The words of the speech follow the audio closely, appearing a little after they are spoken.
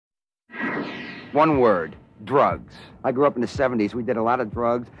One word. Drugs. I grew up in the 70s. We did a lot of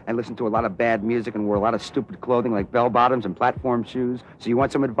drugs and listened to a lot of bad music and wore a lot of stupid clothing like bell-bottoms and platform shoes. So you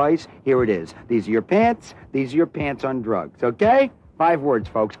want some advice? Here it is. These are your pants. These are your pants on drugs, okay? 5 words,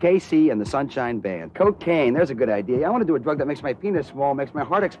 folks. KC and the Sunshine Band. Cocaine. There's a good idea. I want to do a drug that makes my penis small, makes my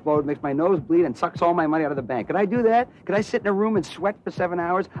heart explode, makes my nose bleed, and sucks all my money out of the bank. Could I do that? Could I sit in a room and sweat for 7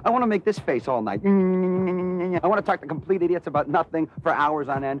 hours? I want to make this face all night. I want to talk to complete idiots about nothing for hours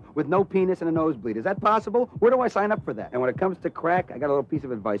on end with no penis and a nosebleed. Is that possible? Where do I sign up for that? And when it comes to crack, I got a little piece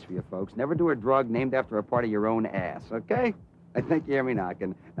of advice for you folks. Never do a drug named after a part of your own ass, okay? I think you hear me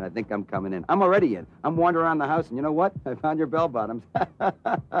knocking, and I think I'm coming in. I'm already in. I'm wandering around the house, and you know what? I found your bell-bottoms.